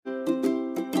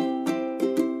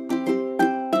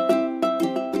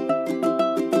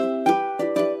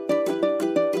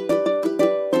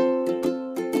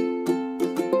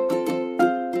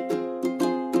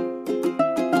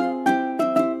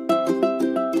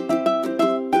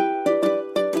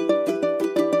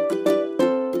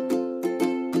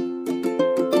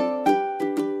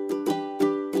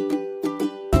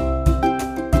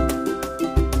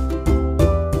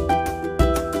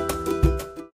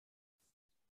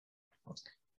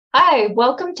Hi,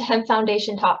 welcome to Hemp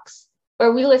Foundation Talks,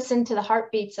 where we listen to the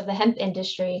heartbeats of the hemp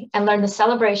industry and learn the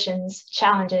celebrations,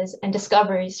 challenges, and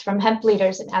discoveries from hemp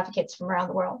leaders and advocates from around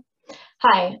the world.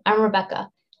 Hi, I'm Rebecca,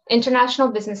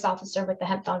 International Business Officer with the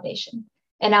Hemp Foundation,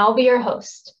 and I'll be your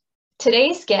host.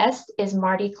 Today's guest is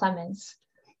Marty Clemons.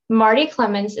 Marty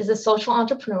Clemons is a social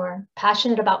entrepreneur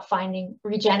passionate about finding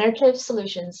regenerative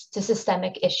solutions to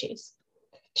systemic issues.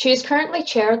 She is currently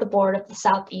chair of the board of the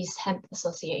Southeast Hemp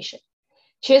Association.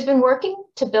 She has been working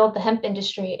to build the hemp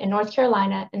industry in North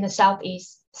Carolina and the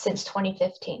Southeast since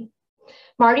 2015.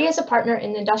 Marty is a partner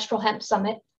in the Industrial Hemp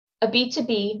Summit, a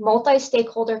B2B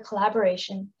multi-stakeholder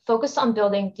collaboration focused on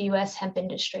building the U.S. hemp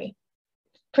industry.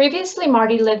 Previously,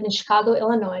 Marty lived in Chicago,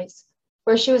 Illinois,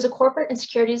 where she was a corporate and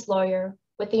securities lawyer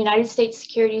with the United States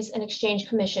Securities and Exchange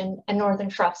Commission and Northern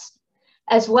Trust,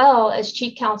 as well as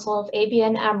chief counsel of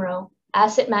ABN AMRO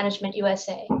Asset Management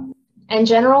USA, and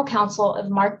general counsel of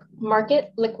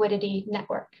Market Liquidity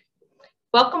Network.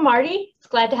 Welcome, Marty. It's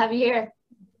glad to have you here.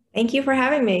 Thank you for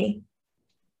having me.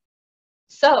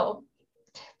 So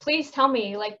please tell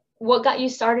me, what got you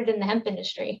started in the hemp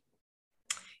industry?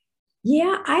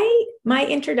 Yeah, my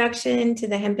introduction to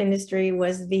the hemp industry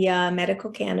was via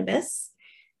medical cannabis.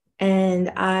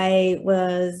 And I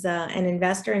was an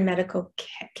investor in medical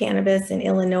cannabis in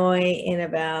Illinois in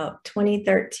about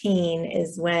 2013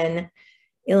 is when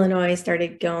Illinois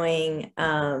started going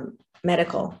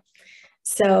medical.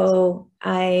 So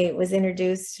I was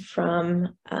introduced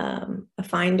from a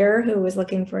finder who was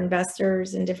looking for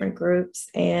investors in different groups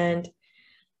and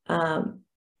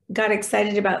got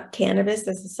excited about cannabis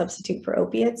as a substitute for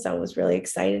opiates. I was really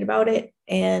excited about it.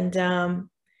 And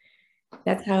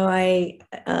that's how I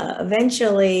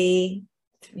eventually,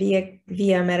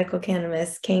 via medical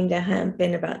cannabis, came to hemp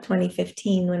in about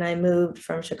 2015 when I moved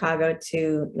from Chicago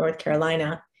to North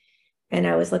Carolina. And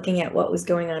I was looking at what was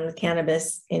going on with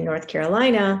cannabis in North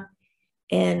Carolina,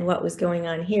 and what was going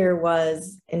on here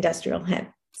was industrial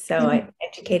hemp. So I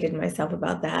educated myself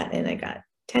about that, and I got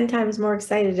 10 times more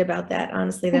excited about that,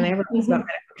 honestly, than I ever was about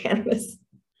medical cannabis.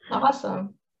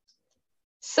 Awesome.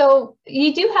 So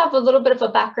you do have a little bit of a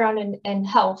background in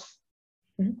health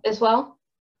as well?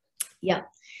 Yeah.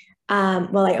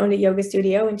 Well, I owned a yoga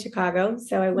studio in Chicago.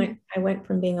 So I went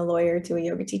from being a lawyer to a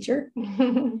yoga teacher.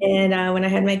 And when I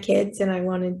had my kids and I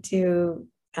wanted to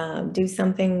do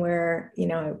something where,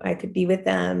 I could be with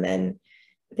them and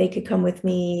they could come with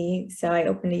me. So I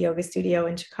opened a yoga studio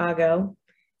in Chicago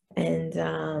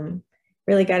and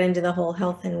really got into the whole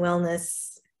health and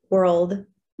wellness world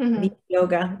via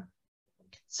yoga.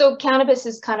 So cannabis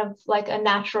is kind of like a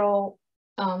natural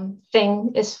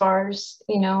thing as far as,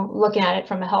 looking at it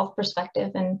from a health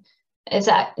perspective. And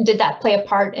did that play a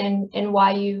part in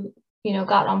why you,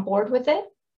 got on board with it?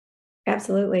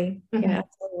 Absolutely. Yeah,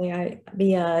 absolutely. I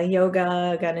via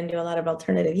yoga got into a lot of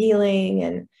alternative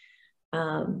healing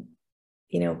and,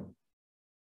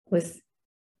 was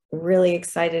really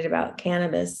excited about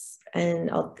cannabis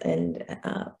and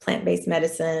plant-based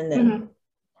medicine.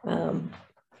 And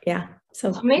yeah.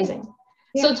 So amazing.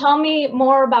 Yeah. So tell me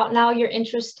more about now your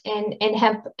interest in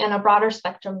hemp in a broader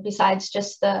spectrum besides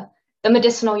just the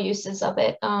medicinal uses of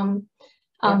it.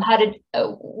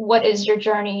 What is your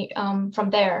journey from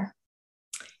there?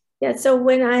 Yeah, so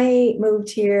when I moved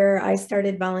here, I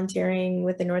started volunteering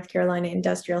with the North Carolina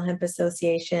Industrial Hemp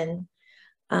Association.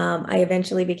 I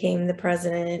eventually became the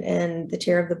president and the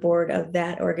chair of the board of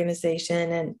that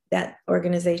organization. And that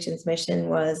organization's mission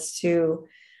was to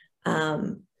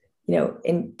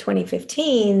in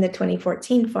 2015, the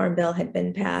 2014 Farm Bill had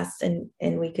been passed and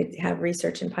we could have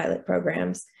research and pilot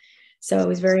programs. So I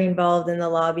was very involved in the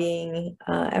lobbying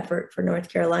effort for North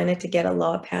Carolina to get a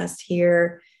law passed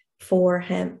here for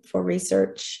hemp for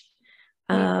research.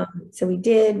 So we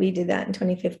did that in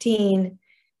 2015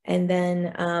 and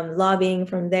then lobbying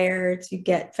from there to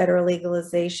get federal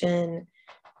legalization,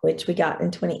 which we got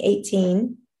in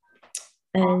 2018.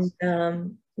 And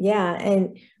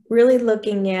and really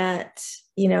looking at,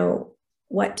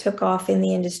 what took off in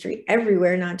the industry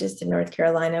everywhere, not just in North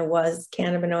Carolina, was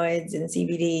cannabinoids and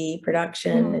CBD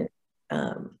production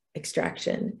and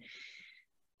extraction.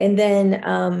 And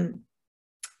then,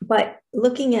 but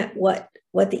looking at what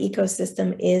the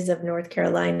ecosystem is of North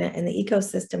Carolina, and the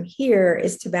ecosystem here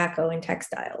is tobacco and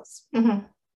textiles.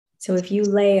 So if you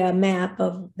lay a map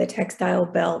of the textile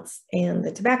belts and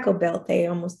the tobacco belt, they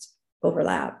almost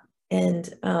overlap. And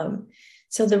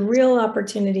so the real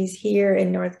opportunities here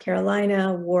in North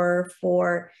Carolina were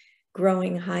for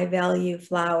growing high value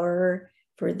flower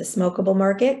for the smokable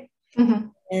market.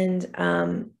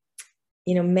 And,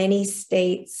 many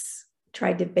states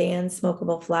tried to ban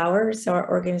smokable flower. So our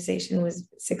organization was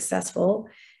successful.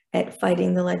 at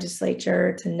fighting the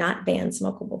legislature to not ban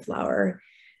smokable flower.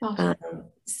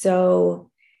 Awesome.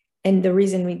 And the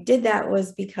reason we did that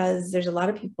was because there's a lot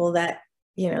of people that,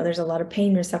 there's a lot of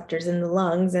pain receptors in the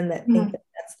lungs, and that think that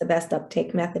that's the best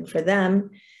uptake method for them.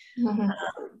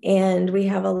 And we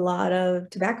have a lot of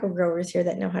tobacco growers here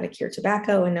that know how to cure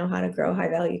tobacco and know how to grow high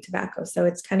value tobacco. So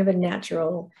it's kind of a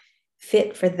natural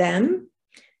fit for them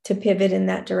to pivot in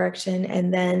that direction.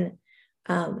 And then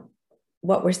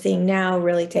what we're seeing now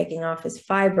really taking off is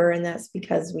fiber. And that's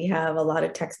because we have a lot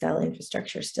of textile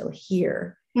infrastructure still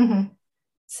here.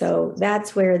 So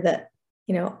that's where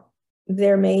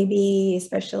there may be,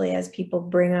 especially as people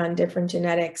bring on different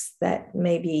genetics that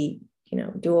may be,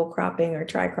 dual cropping or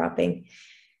tri-cropping,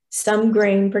 some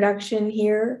grain production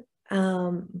here.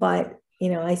 But,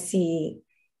 I see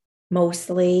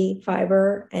mostly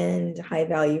fiber and high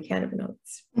value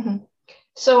cannabinoids.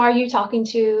 So are you talking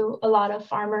to a lot of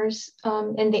farmers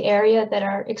in the area that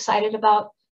are excited about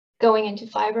going into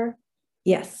fiber?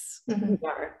 Yes,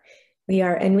 we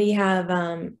are. And we have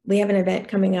an event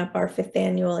coming up, our 5th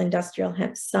annual Industrial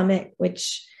Hemp Summit,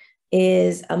 which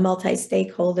is a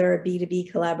multi-stakeholder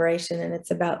B2B collaboration. And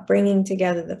it's about bringing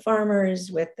together the farmers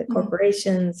with the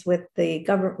corporations, with the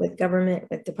government,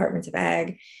 with departments of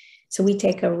ag. So we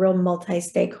take a real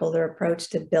multi-stakeholder approach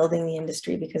to building the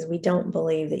industry, because we don't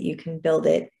believe that you can build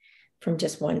it from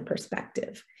just one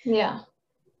perspective. Yeah.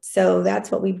 So that's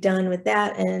what we've done with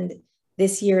that. And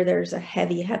this year, there's a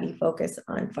heavy focus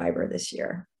on fiber this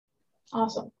year.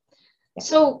 Awesome. Yeah.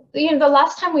 So, the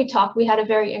last time we talked, we had a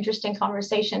very interesting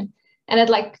conversation, and I'd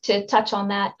like to touch on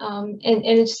that. And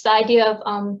it's the idea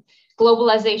of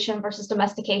globalization versus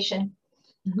domestication.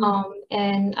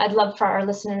 And I'd love for our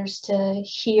listeners to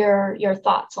hear your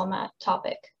thoughts on that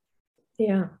topic.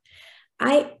 Yeah,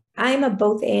 I'm a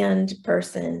both and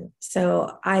person.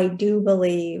 So I do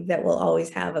believe that we'll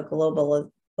always have a globalized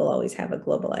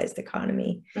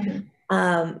economy.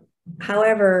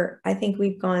 However, I think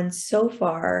we've gone so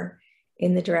far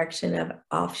in the direction of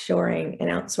offshoring and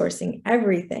outsourcing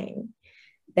everything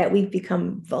that we've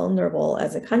become vulnerable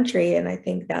as a country. And I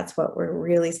think that's what we're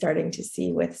really starting to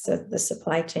see with the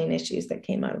supply chain issues that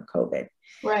came out of COVID.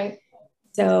 Right.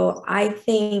 So I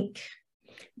think,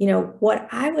 what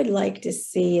I would like to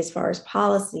see as far as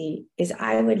policy is,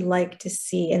 I would like to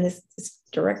see, and this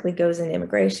directly goes into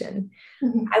immigration,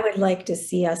 I would like to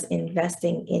see us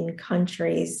investing in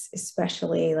countries,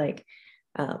 especially like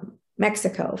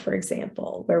Mexico, for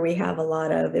example, where we have a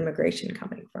lot of immigration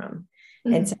coming from,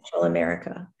 and Central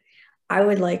America. I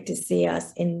would like to see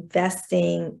us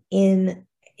investing in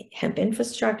hemp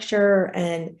infrastructure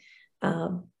and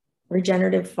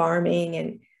regenerative farming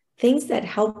and things that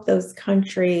help those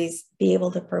countries be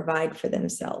able to provide for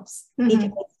themselves. Because,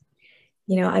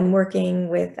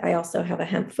 I also have a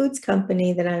hemp foods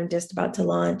company that I'm just about to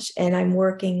launch, and I'm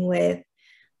working with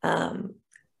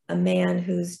a man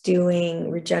who's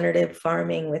doing regenerative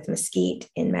farming with mesquite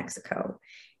in Mexico.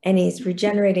 And he's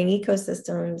regenerating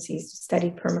ecosystems. He's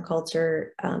studied permaculture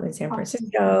in San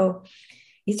Francisco.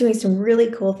 He's doing some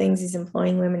really cool things. He's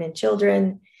employing women and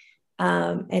children.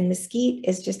 And mesquite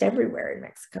is just everywhere in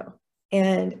Mexico.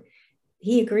 And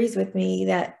he agrees with me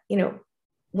that,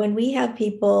 when we have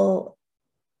people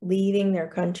leaving their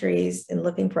countries and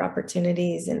looking for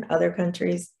opportunities in other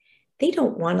countries, they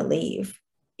don't want to leave.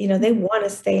 They want to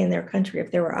stay in their country if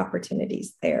there were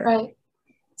opportunities there. Right.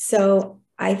 So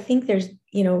I think there's,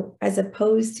 as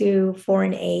opposed to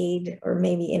foreign aid, or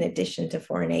maybe in addition to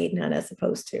foreign aid, not as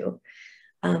opposed to,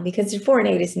 because foreign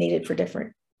aid is needed for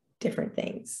different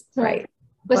things, right?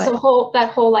 But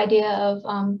that whole idea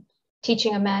of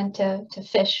teaching a man to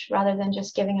fish rather than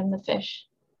just giving him the fish.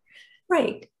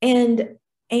 Right. And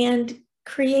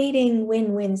creating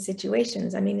win-win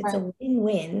situations. I mean, it's a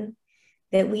win-win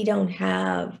that we don't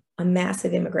have a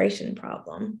massive immigration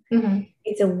problem.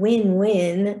 It's a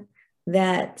win-win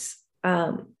that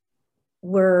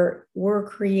we're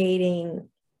creating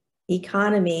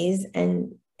economies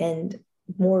and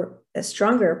more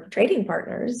stronger trading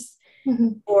partners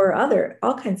for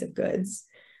all kinds of goods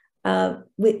at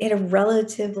a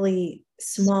relatively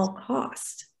small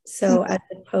cost. So as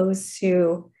opposed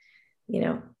to,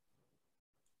 I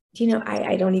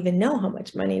don't even know how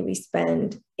much money we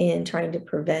spend in trying to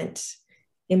prevent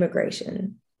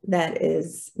immigration that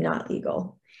is not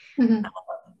legal.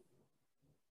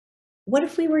 What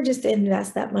if we were just to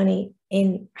invest that money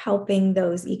in helping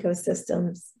those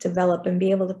ecosystems develop and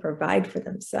be able to provide for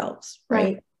themselves,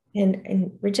 right?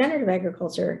 And regenerative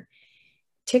agriculture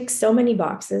ticks so many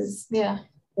boxes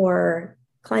for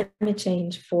climate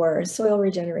change, for soil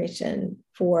regeneration,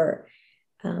 for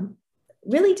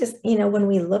really just, when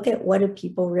we look at what do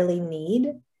people really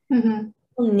need, well,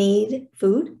 people need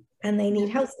food and they need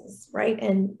houses, right?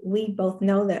 And we both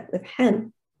know that with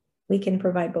hemp, we can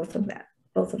provide both of those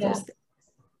things.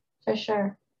 For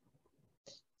sure.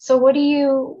 So what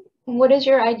is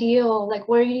your ideal, like,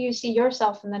 where do you see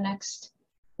yourself in the next,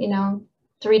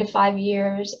 3 to 5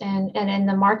 years and in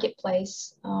the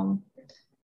marketplace?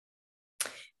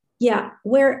 Yeah,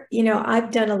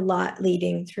 I've done a lot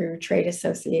leading through trade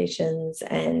associations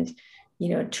and,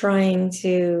 trying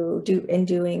to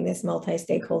doing this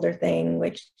multi-stakeholder thing,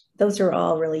 which those are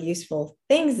all really useful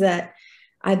things that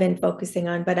I've been focusing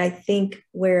on. But I think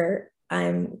where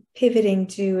I'm pivoting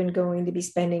to and going to be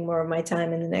spending more of my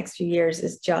time in the next few years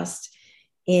is just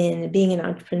in being an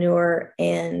entrepreneur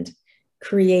and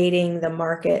creating the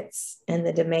markets and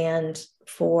the demand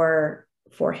for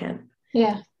hemp.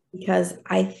 Yeah. Because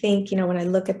I think, when I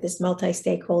look at this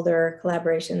multi-stakeholder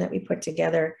collaboration that we put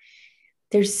together,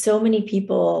 there's so many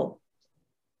people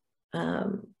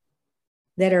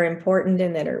that are important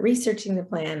and that are researching the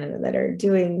plan and that are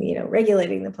doing,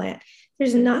 regulating the plant.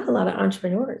 There's not a lot of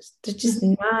entrepreneurs. There's just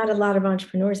not a lot of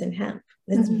entrepreneurs in hemp.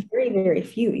 There's very, very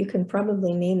few. You can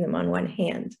probably name them on one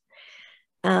hand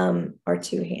or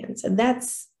two hands. And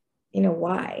that's,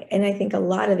 why. And I think a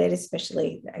lot of it,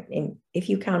 especially if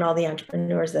you count all the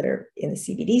entrepreneurs that are in the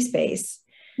CBD space,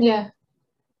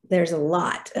 there's a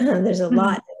lot. There's a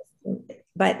lot.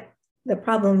 But the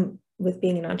problem with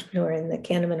being an entrepreneur in the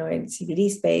cannabinoid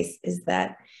CBD space is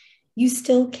that you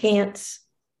still can't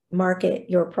market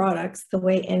your products the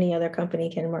way any other company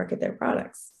can market their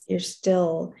products. You're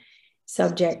still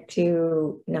subject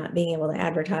to not being able to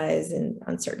advertise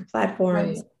on certain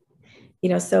platforms.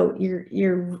 Right. So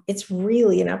it's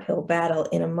really an uphill battle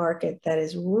in a market that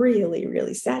is really,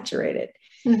 really saturated.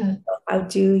 So how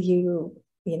do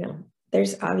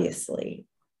there's obviously,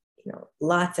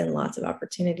 lots and lots of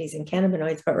opportunities in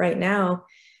cannabinoids, but right now,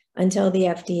 until the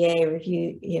FDA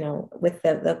review, with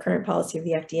the current policy of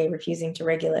the FDA refusing to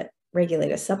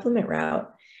regulate a supplement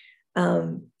route,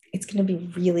 it's going to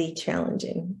be really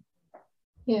challenging.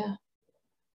 Yeah.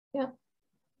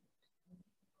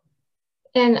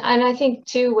 And I think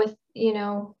too, with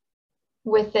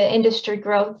the industry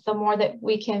growth, the more that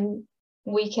we can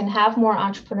have more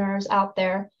entrepreneurs out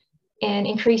there and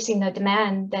increasing the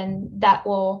demand, then that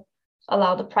will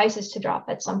allow the prices to drop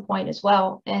at some point as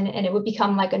well. And it would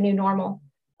become like a new normal,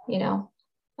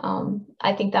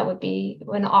 I think that would be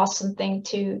an awesome thing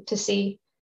to see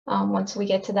once we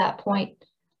get to that point.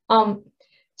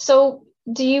 So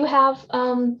do you have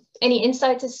any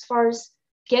insights as far as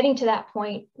getting to that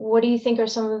point? What do you think are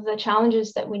some of the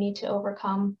challenges that we need to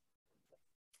overcome?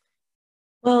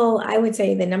 Well, I would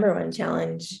say the number one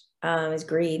challenge is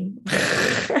greed.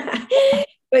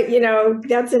 But,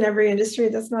 that's in every industry.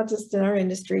 That's not just in our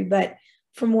industry. But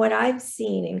from what I've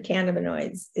seen in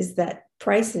cannabinoids is that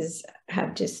prices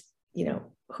have just,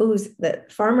 the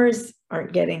farmers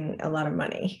aren't getting a lot of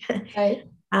money. Right.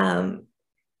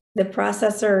 The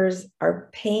processors are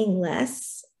paying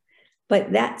less,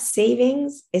 but that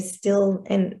savings is still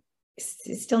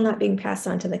not being passed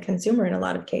on to the consumer in a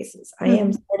lot of cases. I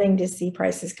am starting to see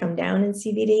prices come down in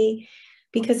CBD,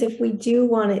 because if we do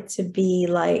want it to be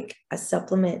like a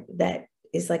supplement that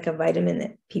is like a vitamin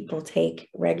that people take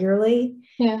regularly,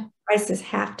 prices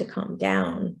have to come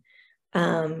down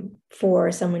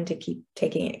for someone to keep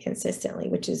taking it consistently,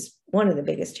 which is one of the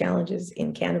biggest challenges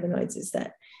in cannabinoids, is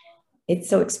that it's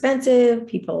so expensive.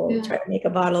 People try to make a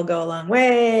bottle go a long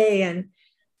way. And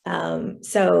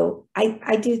so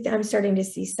I'm starting to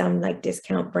see some like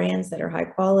discount brands that are high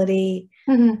quality.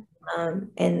 And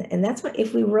that's what,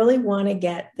 if we really want to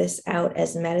get this out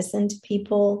as medicine to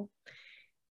people,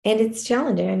 and it's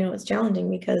challenging. I know it's challenging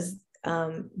because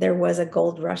there was a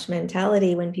gold rush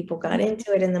mentality when people got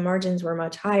into it and the margins were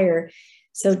much higher.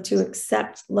 So to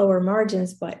accept lower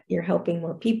margins, but you're helping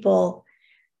more people,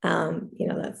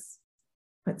 that's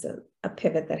a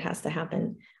pivot that has to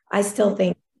happen. I still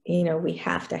think, we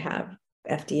have to have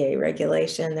FDA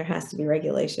regulation. There has to be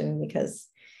regulation, because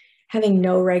having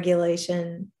no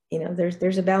regulation,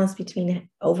 there's a balance between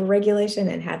over-regulation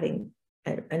and having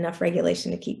enough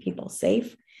regulation to keep people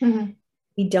safe.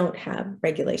 We don't have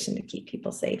regulation to keep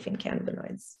people safe in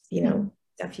cannabinoids,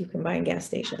 stuff you can buy in gas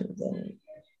stations, and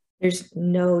there's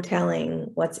no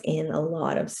telling what's in a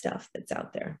lot of stuff that's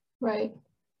out there. Right.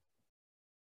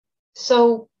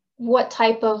 So what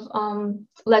type of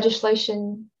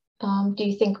legislation do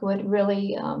you think would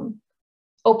really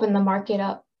open the market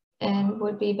up and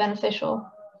would be beneficial?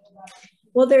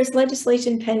 Well, there's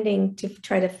legislation pending to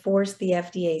try to force the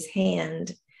FDA's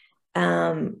hand,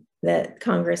 that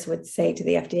Congress would say to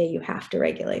the FDA, you have to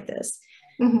regulate this.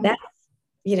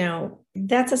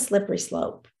 That's a slippery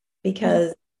slope,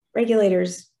 because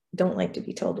regulators don't like to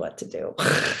be told what to do.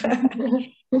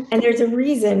 And there's a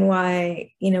reason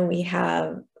why, we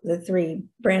have the three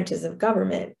branches of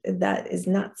government. That is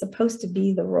not supposed to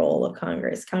be the role of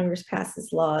Congress. Congress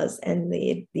passes laws and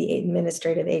the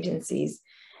administrative agencies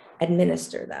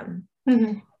administer them.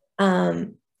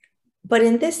 But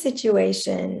in this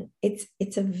situation,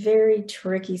 it's a very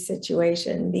tricky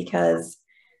situation because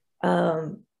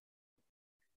the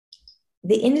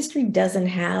industry doesn't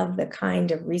have the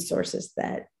kind of resources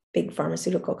that big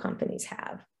pharmaceutical companies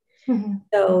have.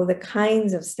 So the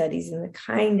kinds of studies and the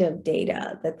kind of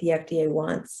data that the FDA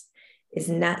wants is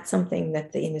not something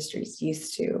that the industry is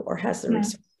used to or has the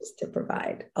resources to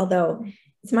provide. Although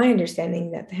it's my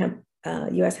understanding that the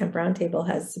U.S. Hemp Roundtable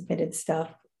has submitted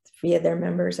stuff via their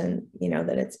members, and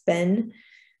that it's been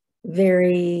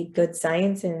very good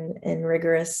science and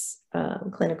rigorous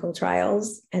clinical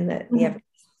trials, and that the FDA is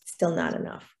still not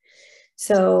enough.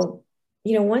 So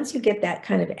once you get that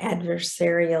kind of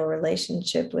adversarial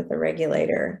relationship with the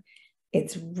regulator,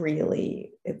 it's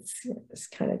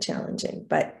kind of challenging.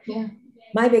 But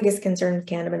my biggest concern with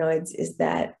cannabinoids is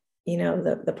that,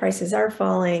 the prices are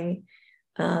falling.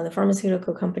 The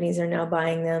pharmaceutical companies are now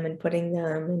buying them and putting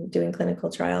them and doing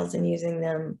clinical trials and using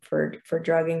them for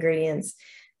drug ingredients.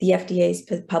 The FDA's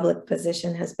public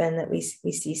position has been that we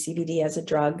see CBD as a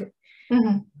drug,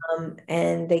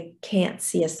 and they can't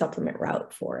see a supplement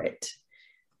route for it.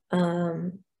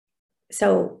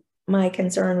 So my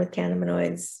concern with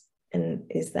cannabinoids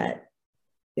is that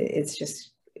it's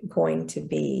just going to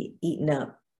be eaten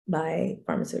up by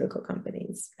pharmaceutical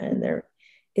companies, and there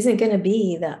isn't going to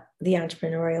be the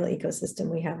entrepreneurial ecosystem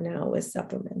we have now with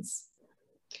supplements.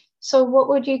 So what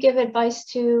would you give advice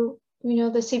to, the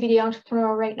CBD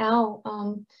entrepreneur right now,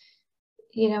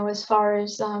 as far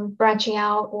as branching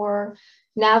out or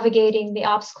navigating the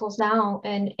obstacles now,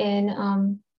 and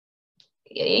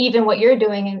even what you're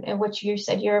doing and what you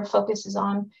said your focus is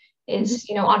on is,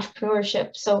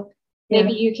 entrepreneurship. So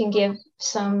maybe you can give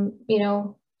some,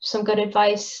 some good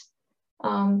advice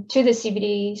to the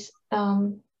CBDs,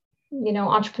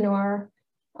 entrepreneur.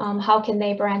 How can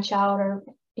they branch out, or,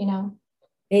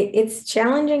 It's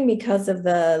challenging because of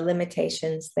the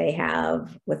limitations they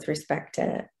have with respect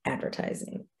to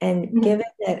advertising. And given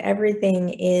that everything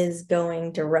is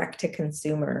going direct to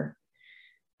consumer,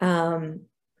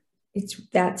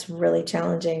 that's really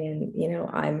challenging. And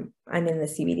I'm in the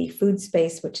CBD food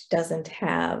space, which doesn't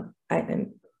have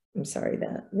I'm sorry,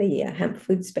 the hemp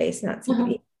food space, not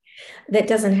CBD, that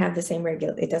doesn't have the same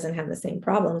it doesn't have the same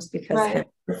problems because hemp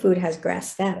food has GRAS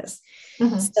status.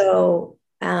 So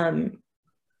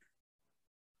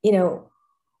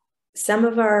some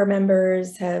of our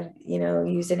members have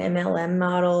used an MLM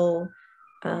model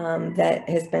that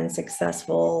has been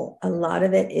successful. A lot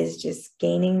of it is just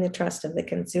gaining the trust of the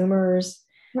consumers,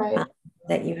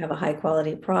 that you have a high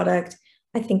quality product.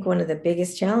 I think one of the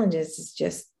biggest challenges is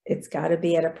just it's got to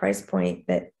be at a price point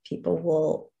that people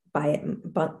will buy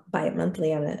it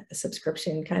monthly on a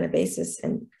subscription kind of basis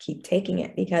and keep taking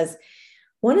it. Because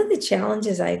one of the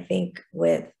challenges I think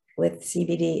with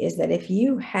CBD is that if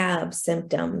you have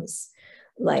symptoms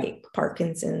like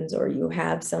Parkinson's, or you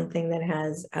have something that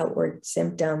has outward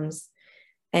symptoms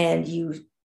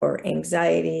or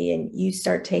anxiety, and you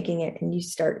start taking it and you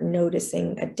start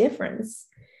noticing a difference,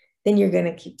 then you're going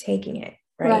to keep taking it,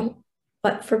 right?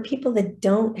 But for people that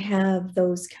don't have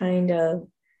those kind of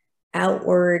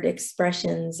outward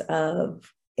expressions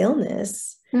of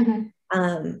illness,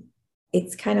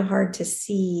 it's kind of hard to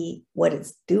see what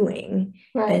it's doing.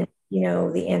 And,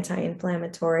 the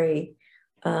anti-inflammatory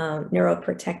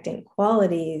neuroprotectant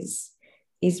qualities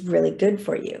is really good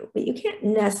for you, but you can't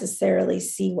necessarily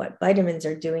see what vitamins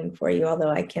are doing for you. Although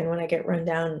I can, when I get run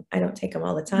down, I don't take them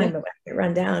all the time, but when I get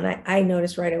run down, I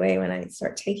notice right away when I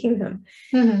start taking them.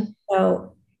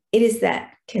 So it is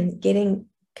that getting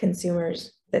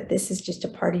consumers that this is just a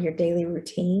part of your daily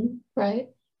routine.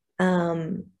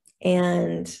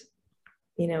 And,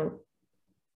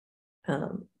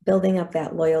 building up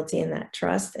that loyalty and that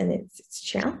trust. And it's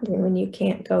challenging when you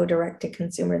can't go direct to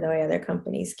consumer the way other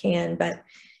companies can, but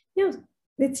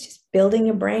it's just building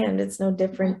a brand. It's no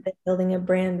different than building a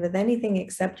brand with anything,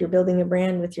 except you're building a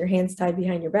brand with your hands tied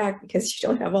behind your back because you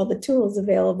don't have all the tools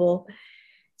available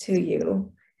to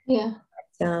you. I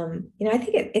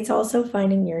think it's also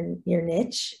finding your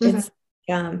niche. It's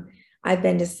I've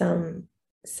been to some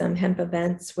hemp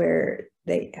events where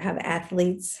they have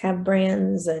athletes have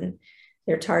brands and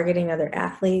they're targeting other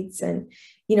athletes. And,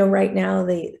 right now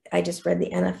I just read the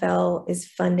NFL is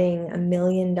funding $1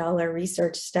 million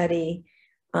research study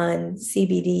on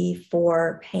CBD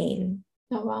for pain.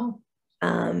 Oh,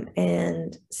 wow.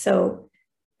 And so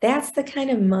that's the kind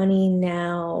of money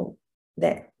now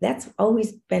that's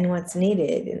always been what's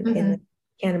needed in the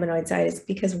cannabinoid side, is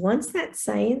because once that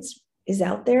science is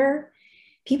out there,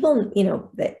 people,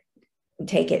 that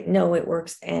take it know it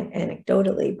works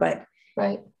anecdotally, but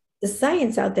the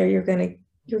science out there, you're going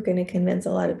to convince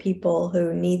a lot of people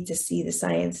who need to see the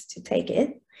science to take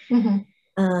it.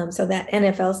 So that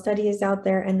NFL study is out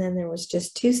there, and then there was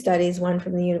just 2 studies, one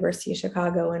from the University of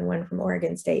Chicago and one from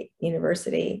Oregon State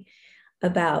University,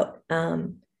 about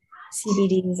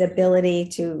CBD's ability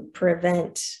to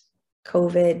prevent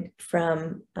COVID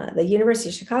from, the University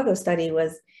of Chicago study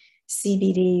was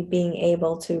CBD being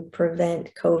able to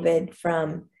prevent COVID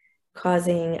from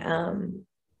causing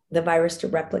the virus to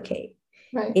replicate.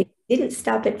 It didn't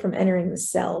stop it from entering the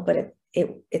cell, but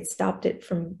it stopped it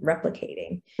from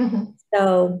replicating.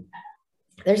 So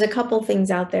there's a couple things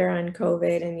out there on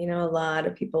COVID, and a lot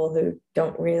of people who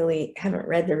haven't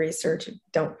read the research,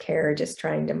 don't care, just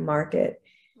trying to market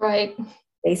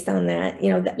based on that.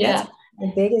 That's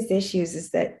the biggest issues,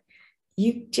 is that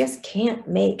you just can't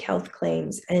make health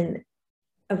claims and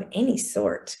of any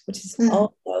sort, which is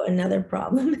also another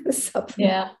problem in the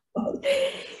supplement.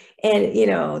 And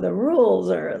the rules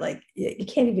are like, you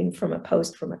can't even from a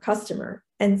post from a customer.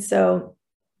 And so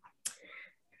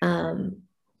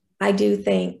I do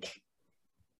think,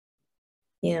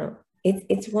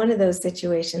 it's one of those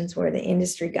situations where the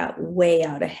industry got way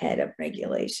out ahead of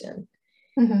regulation.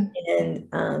 And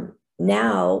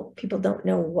now people don't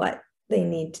know what they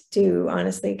need to do,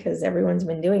 honestly, because everyone's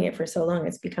been doing it for so long.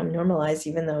 It's become normalized,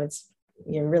 even though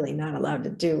you're really not allowed to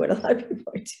do what a lot of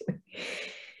people are doing.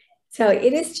 So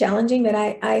it is challenging, but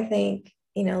I think,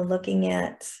 looking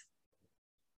at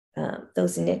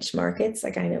those niche markets,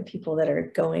 like I know people that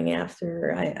are going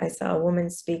after, I saw a woman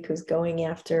speak who's going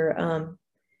after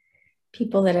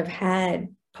people that have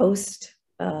had post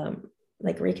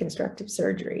like reconstructive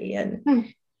surgery,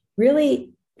 and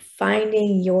really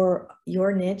finding your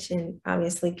niche. And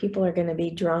obviously people are going to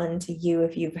be drawn to you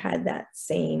if you've had that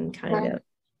same kind of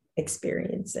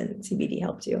experience, and CBD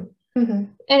helped you. And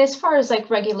as far as like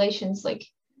regulations, like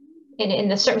in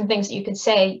the certain things that you can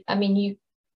say, I mean,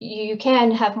 you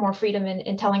can have more freedom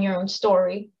in telling your own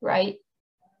story, right?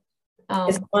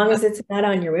 As long as it's not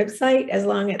on your website, as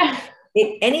long as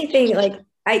anything, like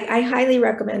I highly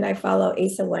recommend, I follow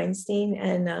Asa Weinstein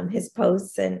and his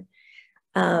posts and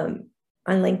on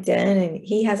LinkedIn, and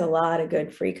he has a lot of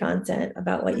good free content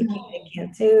about what you can and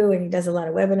can't do, and he does a lot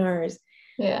of webinars.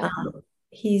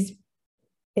 He's,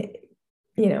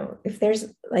 if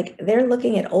there's like, they're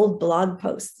looking at old blog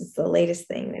posts. It's the latest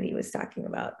thing that he was talking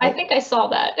about. I think I saw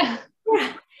that.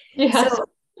 So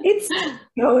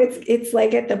it's, it's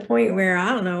like at the point where I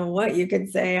don't know what you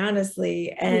could say,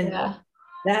 honestly. And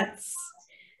that's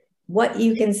what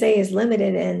you can say is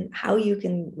limited, and how you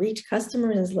can reach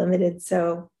customers is limited.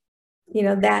 So,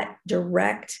 that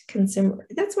direct consumer,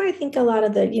 that's why I think a lot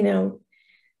of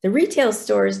the retail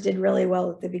stores did really well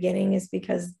at the beginning, is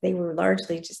because they were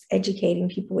largely just educating.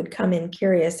 People would come in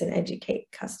curious and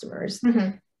educate customers.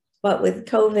 But with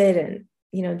COVID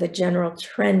and, the general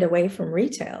trend away from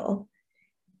retail,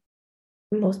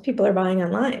 most people are buying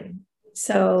online.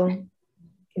 So,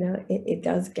 it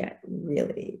does get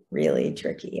really, really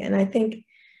tricky. And I think,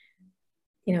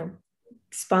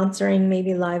 sponsoring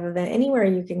maybe live event, anywhere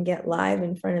you can get live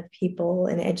in front of people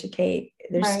and educate,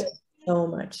 there's so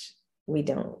much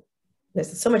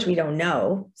there's so much we don't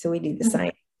know. So we do the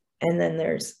science, and then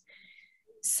there's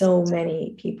so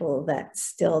many people that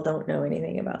still don't know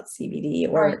anything about CBD,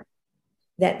 or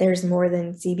that there's more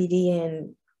than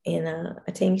CBD in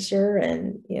a tincture.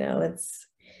 And, it's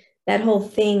that whole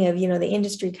thing of, the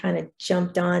industry kind of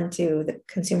jumped on to, the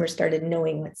consumer started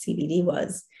knowing what CBD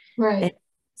was. And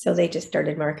so they just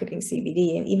started marketing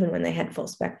CBD. And even when they had full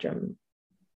spectrum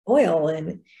oil,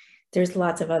 and there's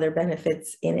lots of other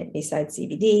benefits in it besides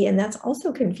CBD. And that's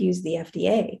also confused the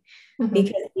FDA,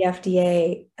 because the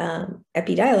FDA,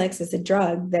 Epidiolex is a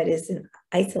drug that is an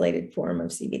isolated form of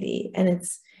CBD, and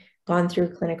it's gone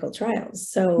through clinical trials.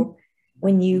 So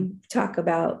when you talk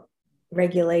about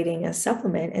regulating a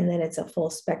supplement, and then it's a full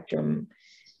spectrum,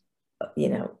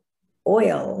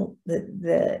 oil,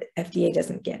 the FDA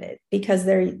doesn't get it, because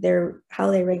they're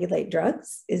how they regulate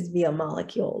drugs is via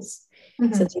molecules.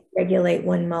 So they regulate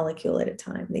one molecule at a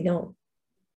time. They don't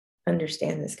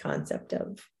understand this concept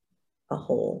of a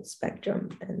whole spectrum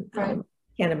and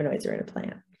cannabinoids are in a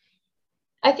plant.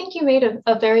 I think you made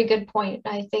a very good point.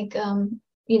 I think,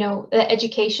 the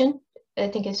education, I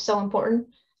think, is so important.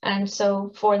 And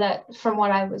so for that, from what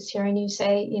I was hearing you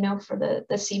say, for the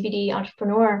CBD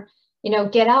entrepreneur,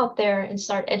 get out there and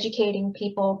start educating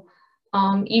people,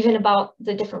 even about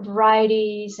the different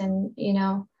varieties, and,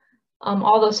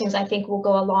 All those things I think will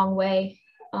go a long way,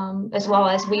 as well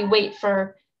as we wait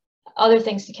for other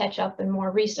things to catch up and more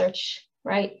research,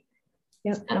 right?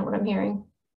 Yep. That's kind of what I'm hearing.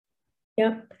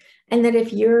 Yep. And that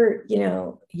if you're,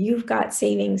 you've got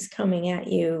savings coming at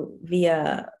you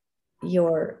via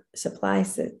your supply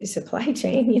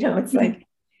chain, it's like,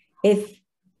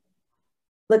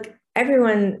 look,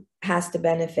 everyone has to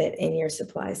benefit in your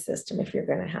supply system if you're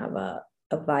going to have a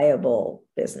viable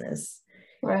business.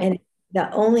 Right. And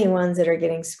the only ones that are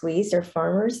getting squeezed are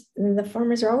farmers, and the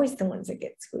farmers are always the ones that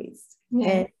get squeezed.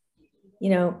 Yeah.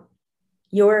 And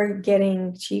you're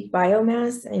getting cheap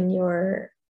biomass, and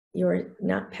you're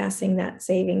not passing that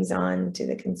savings on to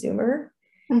the consumer.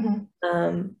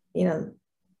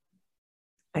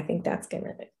 I think that's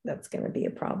gonna be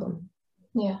a problem.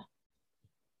 Yeah.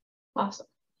 Awesome.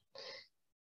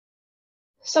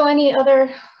 So any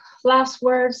other last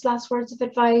words of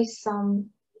advice?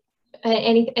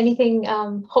 Anything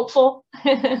hopeful?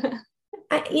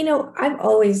 I've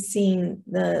always seen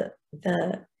the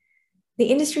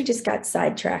industry just got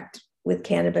sidetracked with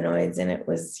cannabinoids, and it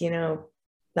was, the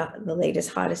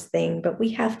latest, hottest thing, but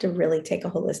we have to really take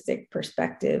a holistic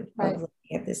perspective right. of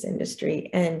looking at this industry.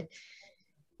 And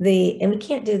we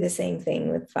can't do the same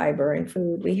thing with fiber and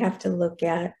food. We have to look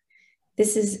at,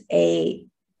 this is a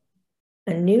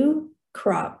new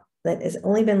crop that has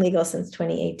only been legal since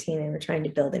 2018, and we're trying to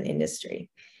build an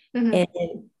industry. And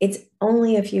it's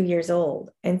only a few years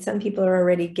old, and some people are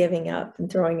already giving up and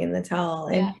throwing in the towel.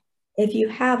 And if you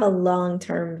have a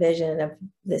long-term vision of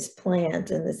this plant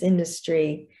and this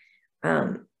industry,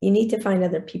 you need to find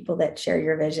other people that share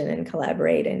your vision and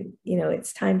collaborate. And,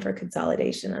 it's time for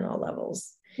consolidation on all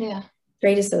levels. Yeah.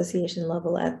 Trade association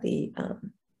level at the,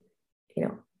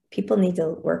 people need to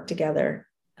work together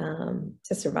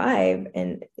to survive.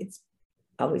 And it's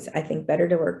always, I think, better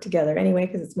to work together anyway,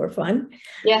 because it's more fun.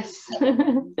 Yes.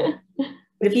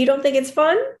 But if you don't think it's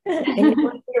fun and you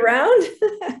want to be around.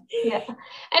 Yeah.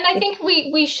 And I think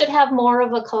we should have more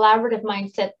of a collaborative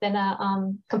mindset than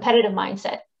a competitive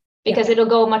mindset, because it'll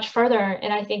go much further.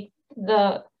 And I think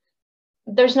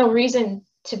there's no reason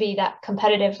to be that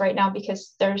competitive right now,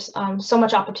 because there's so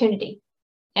much opportunity.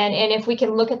 And if we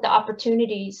can look at the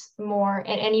opportunities more,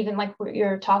 and even like what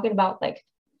you're talking about, like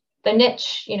the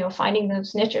niche, finding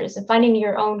those niches and finding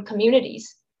your own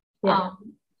communities.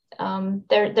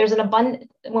 There's an abundance,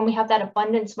 when we have that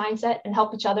abundance mindset and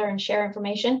help each other and share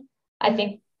information, I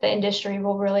think the industry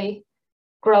will really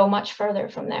grow much further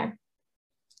from there.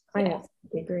 I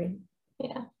agree.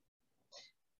 Yeah.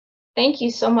 Thank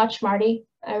you so much, Marty.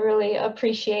 I really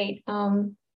appreciate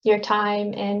your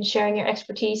time and sharing your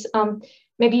expertise.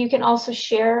 Maybe you can also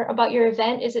share about your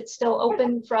event. Is it still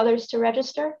open for others to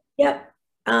register? Yep.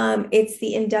 It's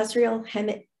the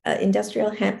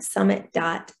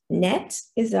industrialhempsummit.net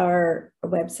is our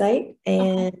website,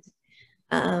 and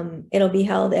it'll be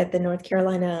held at the North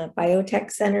Carolina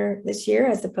Biotech Center this year,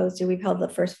 as opposed to, we've held the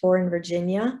first 4 in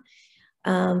Virginia.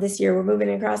 This year we're moving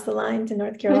across the line to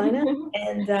North Carolina.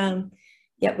 And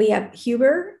we have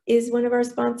Huber is one of our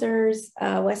sponsors,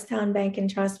 Westtown Bank and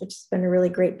Trust, which has been a really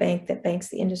great bank that banks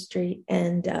the industry.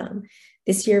 And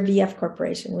this year, VF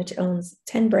Corporation, which owns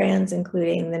 10 brands,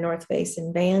 including the North Face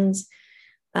and Vans.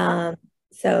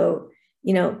 So,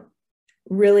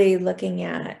 really looking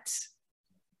at,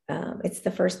 it's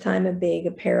the first time a big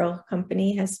apparel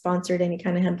company has sponsored any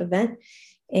kind of hemp event.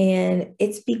 And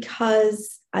it's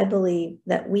because I believe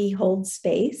that we hold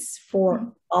space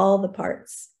for all the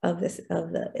parts of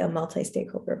the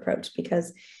multi-stakeholder approach,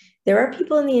 because there are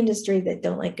people in the industry that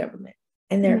don't like government,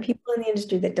 and there are people in the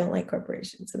industry that don't like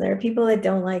corporations, and there are people that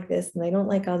don't like this, and they don't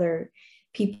like other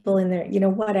people in there,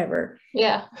 whatever.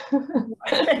 Yeah.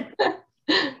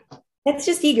 That's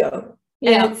just ego.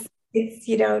 Yeah. And it's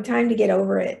time to get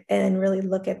over it and really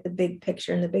look at the big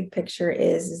picture. And the big picture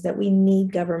is that we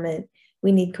need government.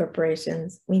 We need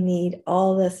corporations. We need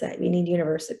all this. We need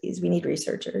universities. We need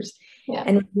researchers. Yeah.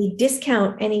 And we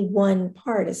discount any one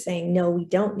part as saying, no, we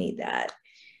don't need that.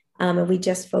 And we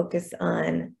just focus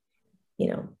on,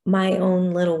 my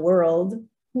own little world.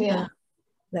 Yeah.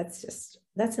 That's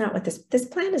not what this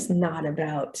plan is not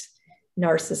about.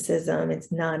 Narcissism.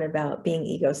 It's not about being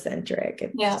egocentric.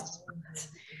 It's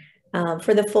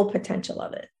for the full potential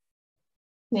of it.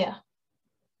 Yeah.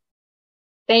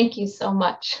 Thank you so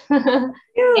much.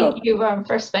 Thank you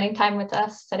for spending time with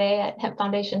us today at Hemp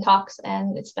Foundation Talks,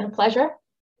 and it's been a pleasure.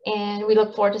 And we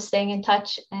look forward to staying in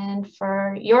touch and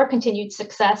for your continued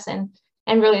success and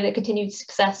really the continued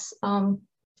success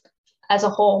as a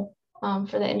whole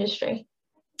for the industry.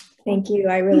 Thank you.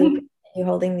 I really appreciate you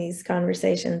holding these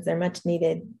conversations. They're much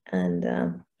needed.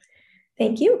 And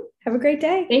thank you. Have a great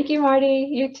day. Thank you, Marty.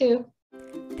 You too.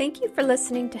 Thank you for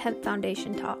listening to Hemp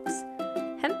Foundation Talks.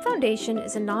 Hemp Foundation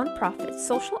is a nonprofit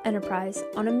social enterprise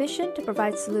on a mission to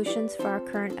provide solutions for our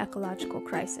current ecological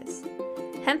crisis.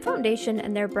 Hemp Foundation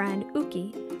and their brand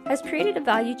Uki has created a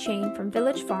value chain from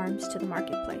village farms to the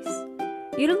marketplace,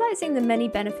 utilizing the many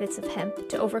benefits of hemp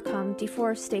to overcome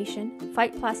deforestation,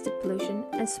 fight plastic pollution,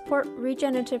 and support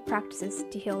regenerative practices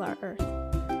to heal our earth.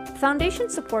 The foundation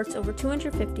supports over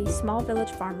 250 small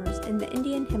village farmers in the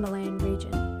Indian Himalayan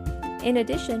region. In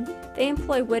addition, they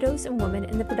employ widows and women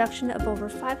in the production of over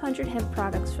 500 hemp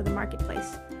products for the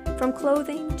marketplace, from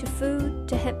clothing to food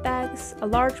to hemp bags, a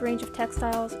large range of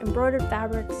textiles, embroidered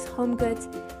fabrics, home goods,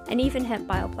 and even hemp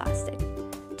bioplastic.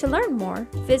 To learn more,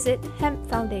 visit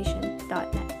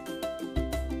hempfoundation.net.